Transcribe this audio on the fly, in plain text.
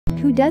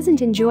Who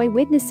doesn't enjoy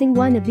witnessing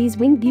one of these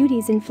winged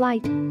beauties in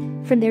flight?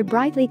 From their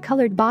brightly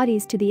colored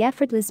bodies to the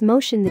effortless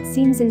motion that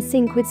seems in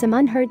sync with some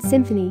unheard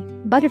symphony,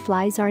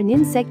 butterflies are an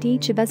insect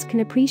each of us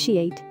can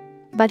appreciate.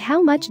 But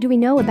how much do we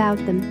know about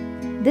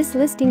them? This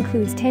list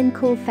includes 10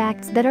 cool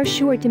facts that are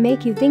sure to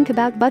make you think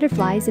about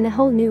butterflies in a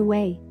whole new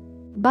way.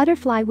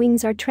 Butterfly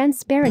wings are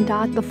transparent.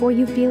 Before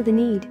you feel the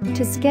need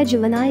to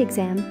schedule an eye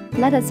exam,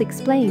 let us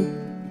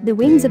explain. The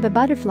wings of a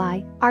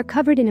butterfly are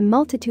covered in a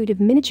multitude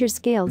of miniature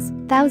scales,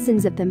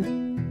 thousands of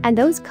them. And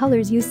those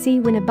colors you see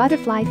when a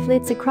butterfly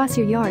flits across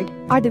your yard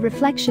are the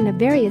reflection of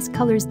various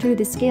colors through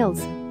the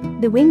scales.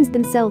 The wings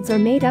themselves are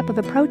made up of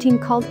a protein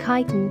called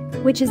chitin,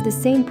 which is the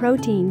same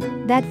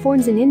protein that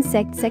forms an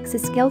insect's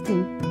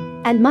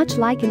exoskeleton. And much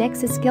like an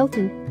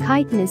exoskeleton,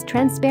 chitin is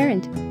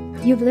transparent.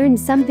 You've learned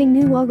something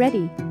new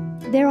already.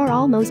 There are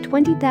almost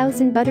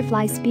 20,000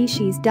 butterfly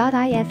species.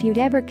 If you'd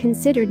ever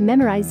considered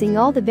memorizing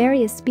all the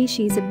various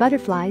species of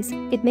butterflies,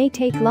 it may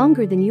take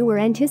longer than you were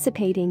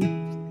anticipating.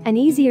 An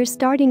easier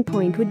starting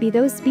point would be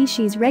those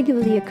species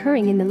regularly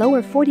occurring in the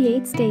lower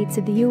 48 states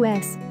of the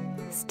US.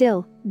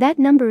 Still, that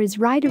number is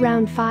right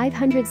around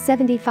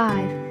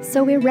 575,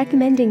 so we're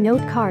recommending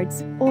note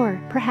cards, or,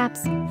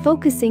 perhaps,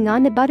 focusing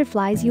on the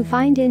butterflies you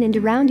find in and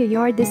around your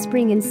yard this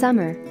spring and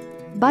summer.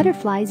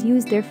 Butterflies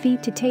use their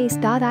feet to taste.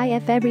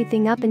 If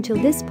everything up until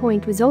this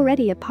point was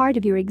already a part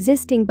of your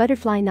existing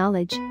butterfly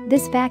knowledge,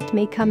 this fact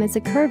may come as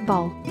a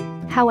curveball.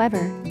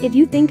 However, if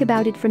you think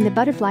about it from the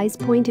butterfly's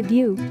point of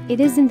view, it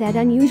isn't that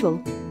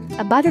unusual.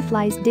 A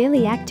butterfly's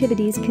daily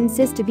activities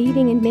consist of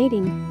eating and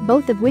mating,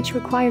 both of which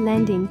require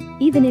landing,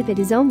 even if it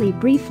is only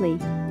briefly.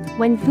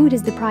 When food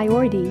is the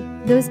priority,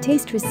 those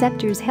taste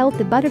receptors help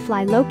the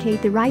butterfly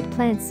locate the right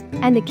plants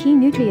and the key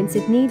nutrients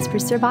it needs for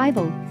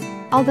survival.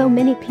 Although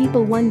many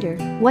people wonder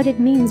what it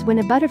means when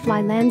a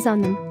butterfly lands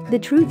on them, the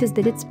truth is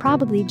that it's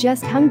probably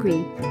just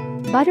hungry.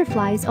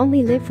 Butterflies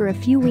only live for a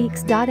few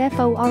weeks.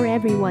 For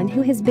everyone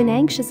who has been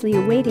anxiously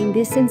awaiting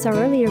this since our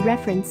earlier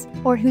reference,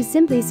 or who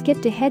simply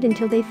skipped ahead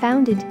until they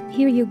found it,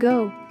 here you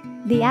go.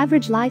 The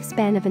average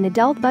lifespan of an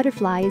adult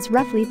butterfly is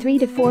roughly 3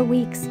 to 4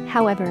 weeks.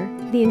 However,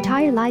 the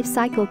entire life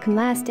cycle can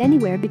last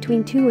anywhere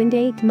between 2 and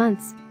 8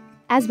 months.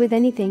 As with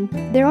anything,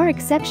 there are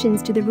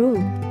exceptions to the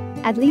rule.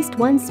 At least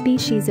one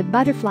species of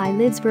butterfly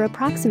lives for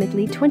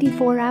approximately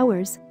 24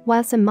 hours,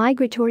 while some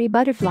migratory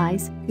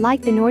butterflies,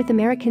 like the North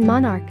American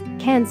monarch,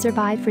 can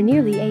survive for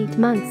nearly 8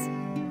 months.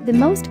 The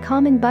most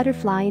common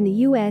butterfly in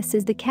the US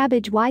is the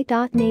cabbage white.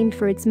 Named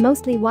for its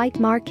mostly white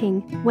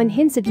marking, when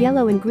hints of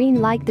yellow and green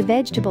like the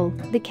vegetable,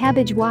 the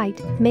cabbage white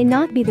may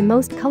not be the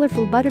most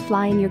colorful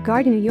butterfly in your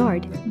garden or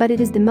yard, but it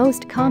is the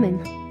most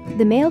common.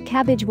 The male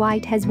cabbage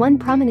white has one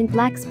prominent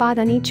black spot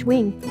on each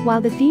wing,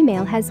 while the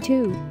female has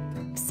 2.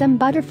 Some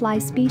butterfly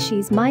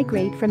species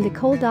migrate from the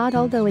cold.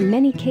 Although in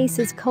many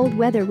cases cold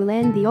weather will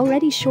end the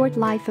already short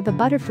life of a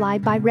butterfly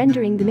by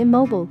rendering them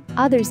immobile,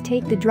 others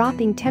take the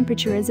dropping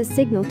temperature as a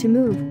signal to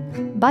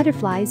move.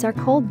 Butterflies are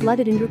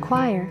cold-blooded and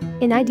require,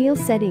 in ideal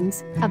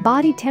settings, a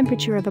body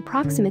temperature of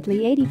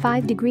approximately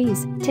 85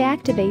 degrees to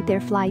activate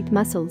their flight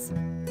muscles.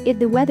 If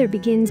the weather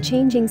begins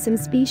changing, some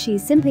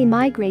species simply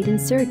migrate in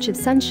search of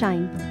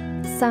sunshine.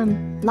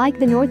 Some, like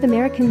the North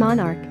American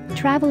monarch,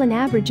 travel an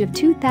average of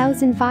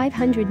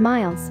 2,500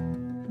 miles.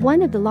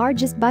 One of the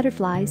largest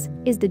butterflies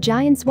is the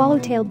giant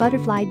swallowtail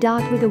butterfly.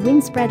 With a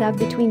wingspread of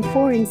between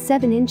 4 and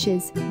 7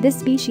 inches, this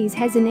species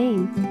has a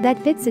name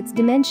that fits its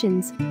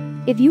dimensions.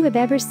 If you have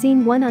ever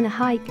seen one on a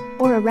hike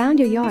or around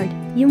your yard,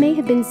 you may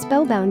have been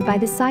spellbound by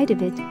the sight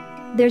of it.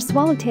 Their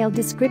swallowtail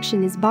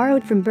description is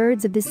borrowed from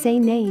birds of the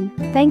same name,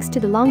 thanks to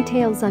the long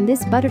tails on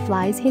this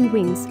butterfly's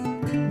hindwings.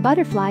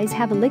 Butterflies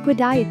have a liquid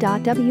diet.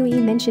 We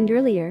mentioned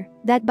earlier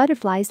that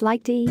butterflies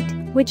like to eat,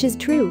 which is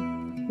true.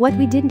 What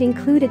we didn't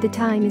include at the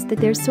time is that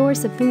their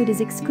source of food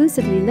is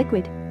exclusively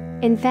liquid.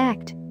 In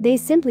fact, they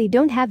simply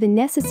don't have the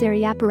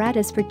necessary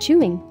apparatus for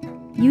chewing.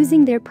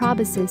 Using their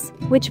proboscis,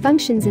 which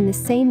functions in the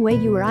same way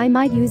you or I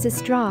might use a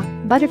straw,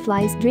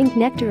 butterflies drink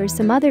nectar or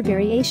some other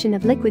variation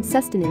of liquid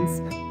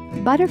sustenance.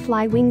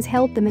 Butterfly wings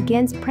help them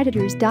against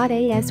predators.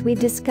 As we've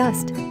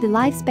discussed, the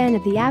lifespan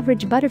of the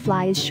average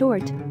butterfly is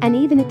short, and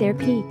even at their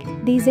peak,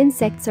 these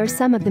insects are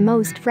some of the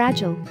most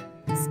fragile.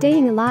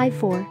 Staying alive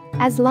for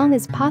as long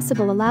as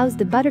possible allows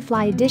the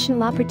butterfly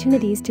additional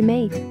opportunities to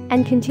mate,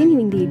 and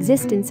continuing the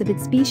existence of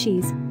its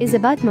species is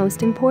of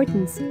utmost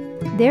importance.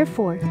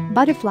 Therefore,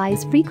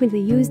 butterflies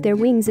frequently use their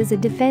wings as a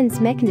defense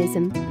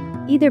mechanism.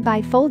 Either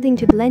by folding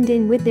to blend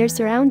in with their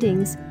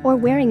surroundings or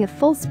wearing a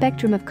full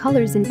spectrum of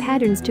colors and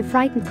patterns to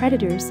frighten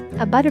predators,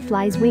 a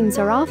butterfly's wings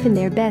are often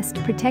their best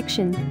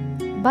protection.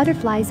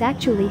 Butterflies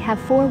actually have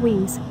 4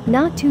 wings,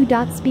 not 2.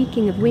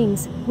 Speaking of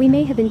wings, we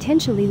may have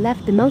intentionally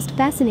left the most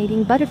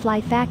fascinating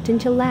butterfly fact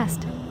until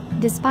last.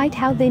 Despite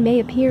how they may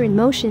appear in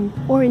motion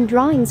or in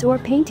drawings or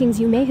paintings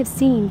you may have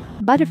seen,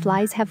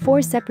 butterflies have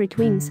 4 separate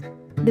wings.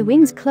 The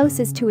wings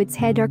closest to its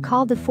head are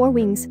called the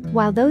forewings,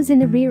 while those in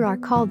the rear are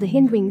called the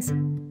hindwings.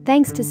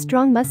 Thanks to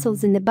strong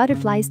muscles in the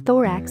butterfly's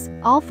thorax,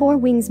 all 4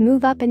 wings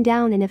move up and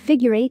down in a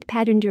figure-8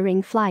 pattern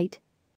during flight.